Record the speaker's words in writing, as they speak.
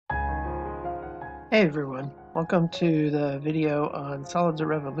Hey everyone, welcome to the video on Solids of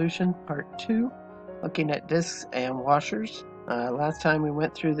Revolution Part 2, looking at discs and washers. Last time we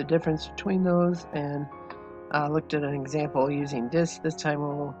went through the difference between those and looked at an example using discs. This time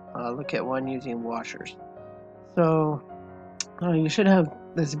we'll look at one using washers. So you should have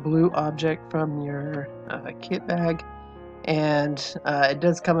this blue object from your kit bag, and it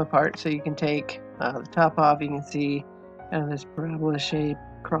does come apart, so you can take the top off. You can see kind of this parabola shape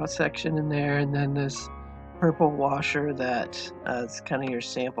cross section in there, and then this purple washer that is kind of your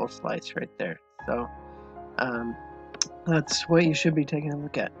sample slice right there. So that's what you should be taking a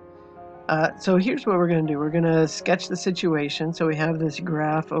look at. So here's what we're going to do. We're going to sketch the situation. So we have this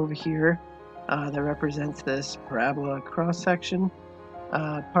graph over here that represents this parabola cross section.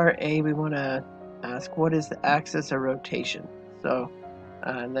 Part A, we want to ask what is the axis of rotation. So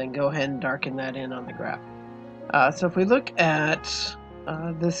and then go ahead and darken that in on the graph. So if we look at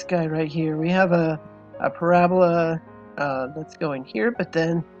this guy right here, we have a parabola that's going here, but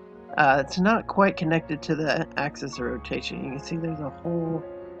then it's not quite connected to the axis of rotation. You can see there's a hole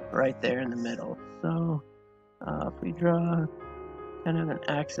right there in the middle. So if we draw kind of an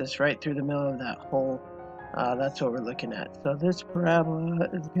axis right through the middle of that hole, that's what we're looking at. So this parabola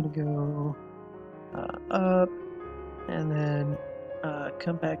is going to go up and then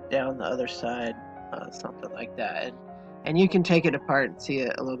come back down the other side, something like that. And you can take it apart and see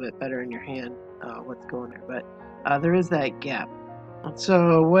it a little bit better in your hand, what's going there. But there is that gap.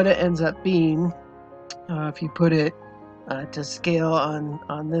 So what it ends up being, if you put it to scale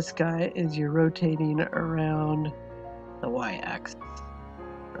on this guy, is you're rotating around the y-axis.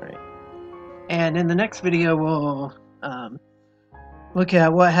 Right. And in the next video, we'll look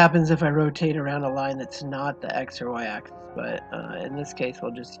at what happens if I rotate around a line that's not the x or y axis. But in this case,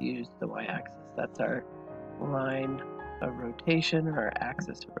 we'll just use the y-axis. That's our line of rotation, or our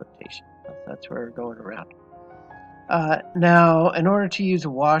axis of rotation. That's where we're going around. Now, in order to use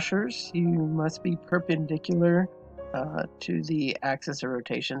washers, you must be perpendicular to the axis of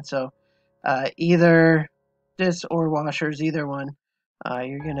rotation. So either discs or washers, either one,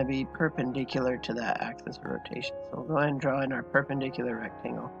 you're going to be perpendicular to that axis of rotation. So we'll go ahead and draw in our perpendicular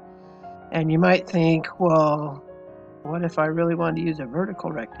rectangle. And you might think, well, what if I really wanted to use a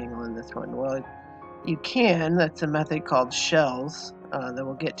vertical rectangle in this one? Well, you can. That's a method called shells that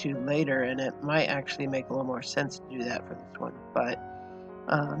we'll get to later, and it might actually make a little more sense to do that for this one. But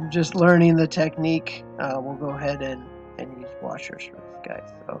just learning the technique, we'll go ahead and use washers for this guy.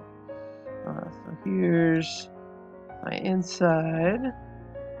 So here's my inside,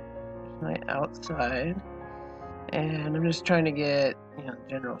 my outside, and I'm just trying to get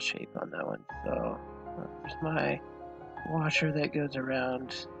general shape on that one. So there's my washer that goes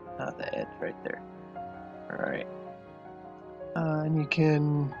around the edge right there. Alright, and you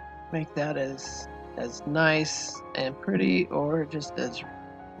can make that as nice and pretty, or just as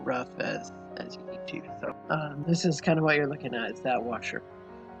rough as you need to. So this is kind of what you're looking at, is that washer.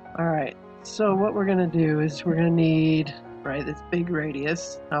 Alright, so what we're going to do is we're going to need, this big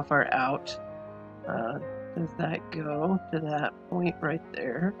radius. How far out does that go to that point right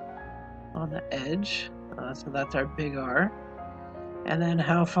there on the edge? So that's our big R. And then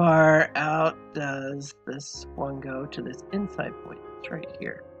how far out does this one go to this inside point? It's right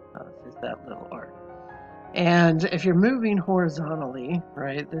here. This is that little R. And if you're moving horizontally,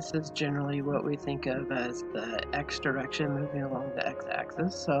 this is generally what we think of as the x direction, moving along the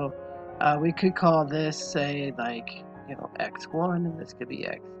x-axis. So we could call this, say, like, x1, and this could be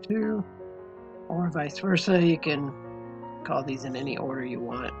x2, or vice versa. You can call these in any order you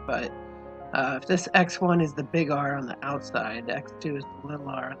want, but if this x1 is the big R on the outside, x2 is the little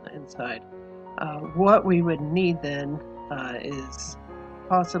r on the inside, what we would need then is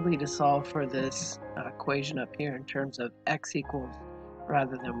possibly to solve for this equation up here in terms of x equals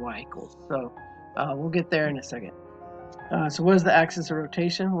rather than y equals. So we'll get there in a second. So what is the axis of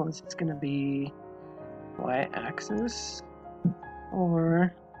rotation? Well, it's going to be y-axis,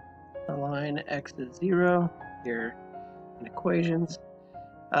 or the line x is 0 here in equations.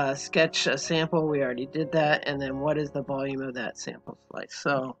 Sketch a sample, we already did that, and then what is the volume of that sample slice?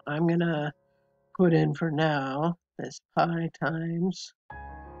 So I'm going to put in for now this pi times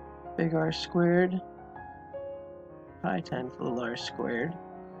big R squared, pi times little r squared,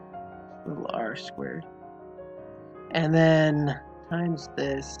 and then times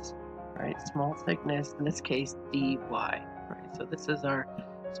this, small thickness, in this case dy, so this is our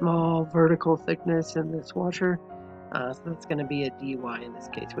small vertical thickness in this washer. So that's going to be a dy in this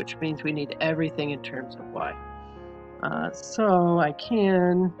case, which means we need everything in terms of y. So I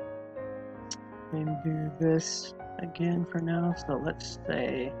can maybe do this again for now. So let's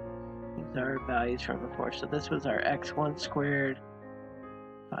say These are values from before. So this was our x1 squared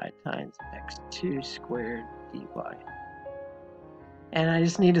pi times x2 squared dy. And I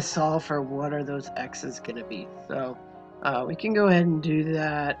just need to solve for what are those x's going to be. So we can go ahead and do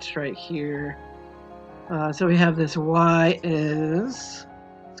that right here. So we have this y is,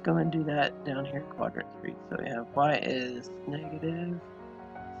 let's go and do that down here in quadrant 3. So we have y is negative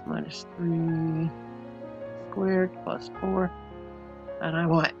minus 3 squared plus 4. And I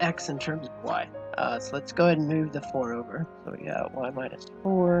want x in terms of y. So let's go ahead and move the 4 over. So we got y minus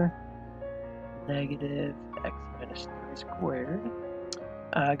 4 negative x minus 3 squared.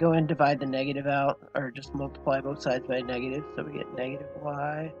 Go ahead and divide the negative out, or just multiply both sides by negative. So we get negative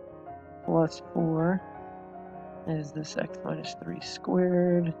y plus 4 is this x minus 3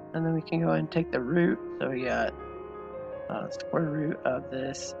 squared. And then we can go ahead and take the root. So we got square root of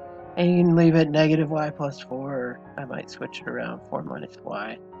this. And you can leave it negative y plus 4. I might switch it around. 4 minus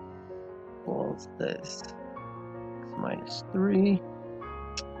y equals this x minus 3.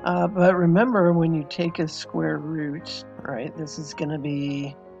 But remember, when you take a square root, right, this is going to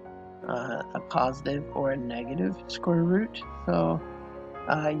be a positive or a negative square root. So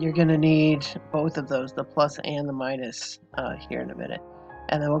you're going to need both of those, the plus and the minus, here in a minute.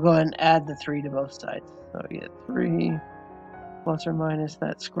 And then we'll go ahead and add the 3 to both sides. So we get 3 plus or minus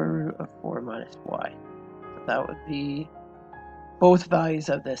that square root of 4 minus y. So that would be both values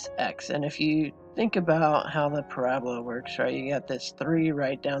of this x. And if you think about how the parabola works, right, you got this 3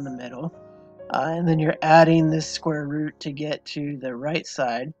 right down the middle, and then you're adding this square root to get to the right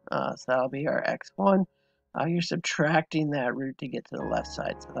side, so that'll be our x1. You're subtracting that root to get to the left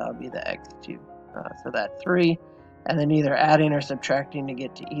side, so that'll be the x2. So that 3, and then either adding or subtracting to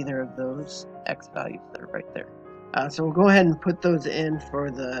get to either of those x values that are right there. So we'll go ahead and put those in for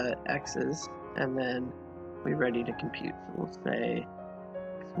the x's, and then we're ready to compute. So we'll say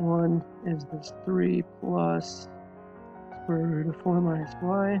x1 is this 3 plus square root of 4 minus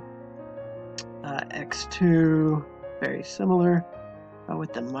y. X2, very similar,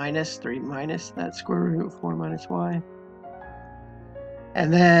 with the minus 3 minus that square root of 4 minus y.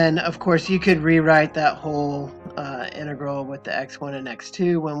 And then, of course, you could rewrite that whole integral with the x1 and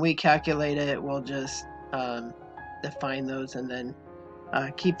x2. When we calculate it, we'll just define those and then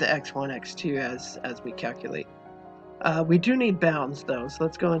keep the x1, x2 as we calculate. We do need bounds, though, so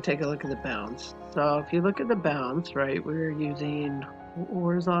let's go and take a look at the bounds. So if you look at the bounds, right, we're using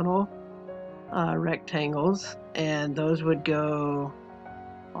horizontal rectangles, and those would go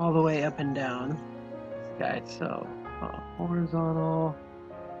all the way up and down. Okay, so horizontal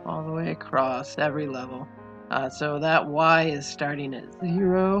all the way across every level. So that y is starting at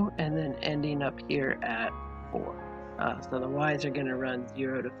 0 and then ending up here at 4. So the y's are going to run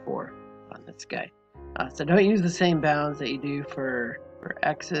 0 to 4 on this guy. So don't use the same bounds that you do for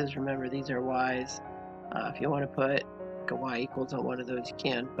x's. Remember, these are y's. If you want to put like a y equals on one of those, you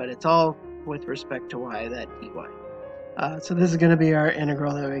can, but it's all with respect to y, that dy. So this is going to be our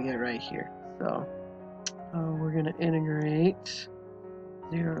integral that we get right here. So we're going to integrate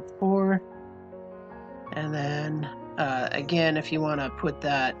 0 to 4. And then, again, if you want to put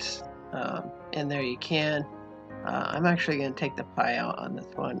that in there, you can. I'm actually going to take the pi out on this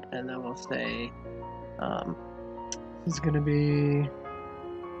one, and then we'll say this is going to be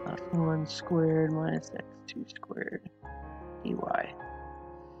 1 squared minus x2 squared dy.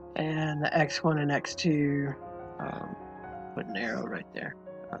 And the x1 and x2, put an arrow right there.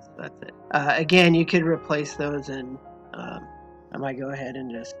 So that's it. Again, you could replace those, and I might go ahead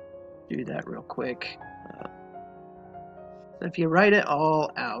and just do that real quick. So if you write it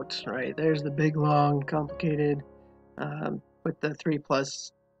all out, right, there's the big, long, complicated, with the 3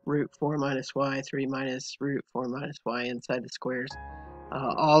 plus root 4 minus y, 3 minus root 4 minus y inside the squares,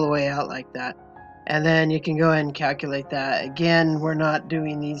 all the way out like that. And then you can go ahead and calculate that. Again, we're not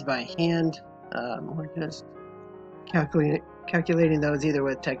doing these by hand. We're just calculating those either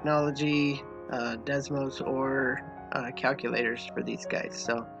with technology, Desmos, or calculators for these guys.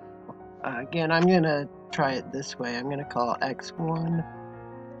 So again, I'm going to try it this way. I'm going to call x1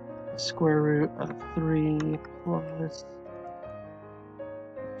 square root of 3 plus,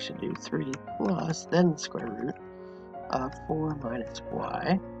 should do 3 plus, then the square root of 4 minus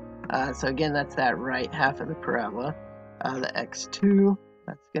y. So again, that's that right half of the parabola. The x2,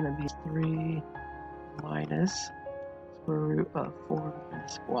 that's going to be 3 minus square root of 4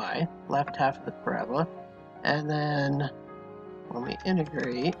 minus y, left half of the parabola. And then when we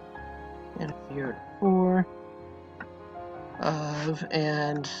integrate, and 0 to 4 of,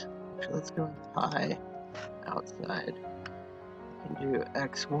 and actually let's go with pi outside. We can do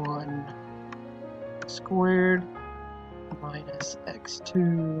x1 squared minus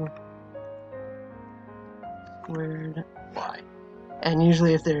x2 squared y. And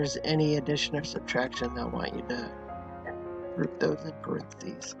usually if there's any addition or subtraction, they'll want you to group those in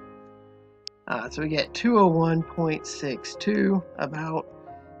parentheses. So we get 201.62 about.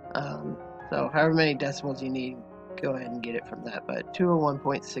 So however many decimals you need, go ahead and get it from that. But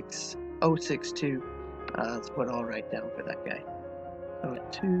 201.6062 is what I'll write down for that guy. So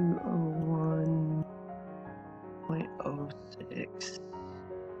 201.06.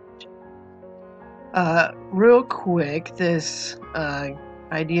 Real quick, this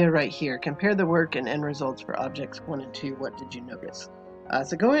idea right here, compare the work and end results for objects 1 and 2. What did you notice?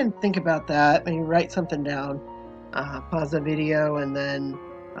 So go ahead and think about that. Maybe write something down, pause the video, and then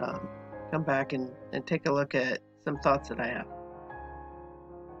come back and take a look at some thoughts that I have.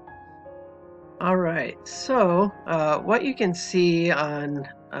 All right, so what you can see on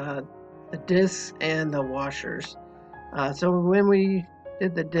the discs and the washers. So when we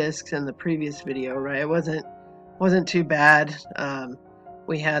did the discs in the previous video, right, it wasn't too bad.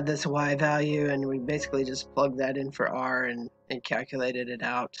 We had this y value, and we basically just plugged that in for r and calculated it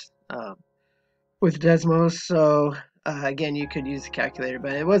out with Desmos. So again, you could use the calculator,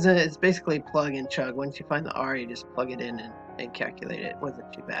 but it's basically plug and chug. Once you find the r, you just plug it in and calculate it. It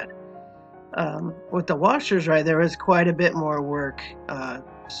wasn't too bad. With the washers, right, there was quite a bit more work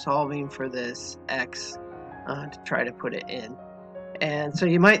solving for this x to try to put it in. And so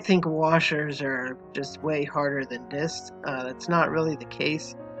you might think washers are just way harder than discs. That's not really the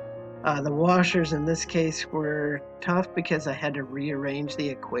case. The washers in this case were tough because I had to rearrange the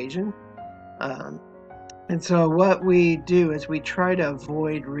equation. And so what we do is we try to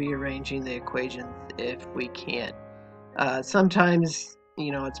avoid rearranging the equations if we can. Sometimes,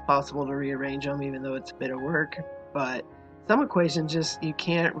 it's possible to rearrange them even though it's a bit of work, but some equations just you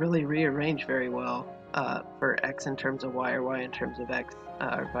can't really rearrange very well for x in terms of y or y in terms of x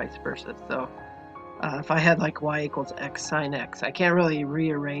or vice versa. So if I had like y equals x sine x, I can't really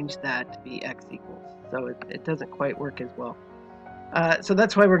rearrange that to be x equals, so it doesn't quite work as well. So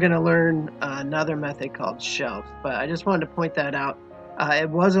that's why we're going to learn another method called shelves, but I just wanted to point that out. It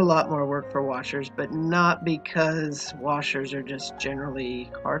was a lot more work for washers, but not because washers are just generally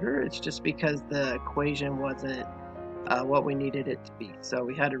harder. It's just because the equation wasn't what we needed it to be, so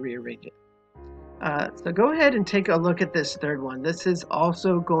we had to rearrange it. So go ahead and take a look at this third one. This is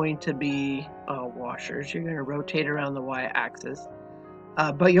also going to be washers. You're going to rotate around the y-axis.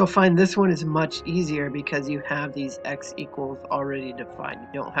 But you'll find this one is much easier because you have these x equals already defined. You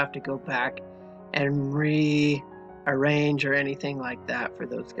don't have to go back and rearrange or anything like that for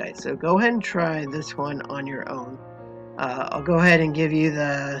those guys. So go ahead and try this one on your own. I'll go ahead and give you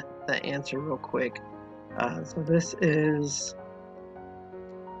the answer real quick. So this is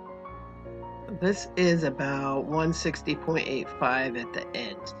about 160.85 at the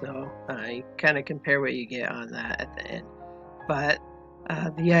end. So you kind of compare what you get on that at the end. But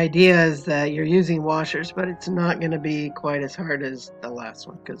the idea is that you're using washers, but it's not going to be quite as hard as the last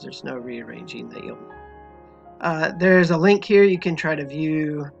one because there's no rearranging that you'll need. There's a link here. You can try to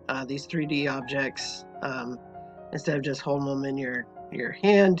view these 3D objects instead of just holding them in your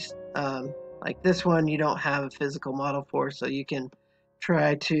hand. Like this one, you don't have a physical model for, so you can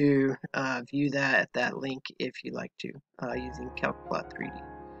try to view that at that link if you like to using Calcplot 3D.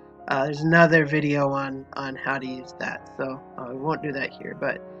 There's another video on how to use that, so we won't do that here,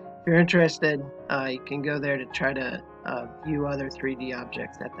 but if you're interested, you can go there to try to view other 3D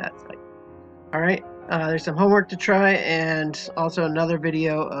objects at that site. Alright, there's some homework to try, and also another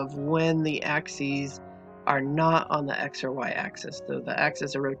video of when the axes are not on the x or y axis, so the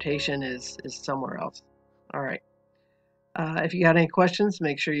axis of rotation is somewhere else. Alright, if you got any questions,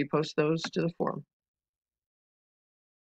 make sure you post those to the forum.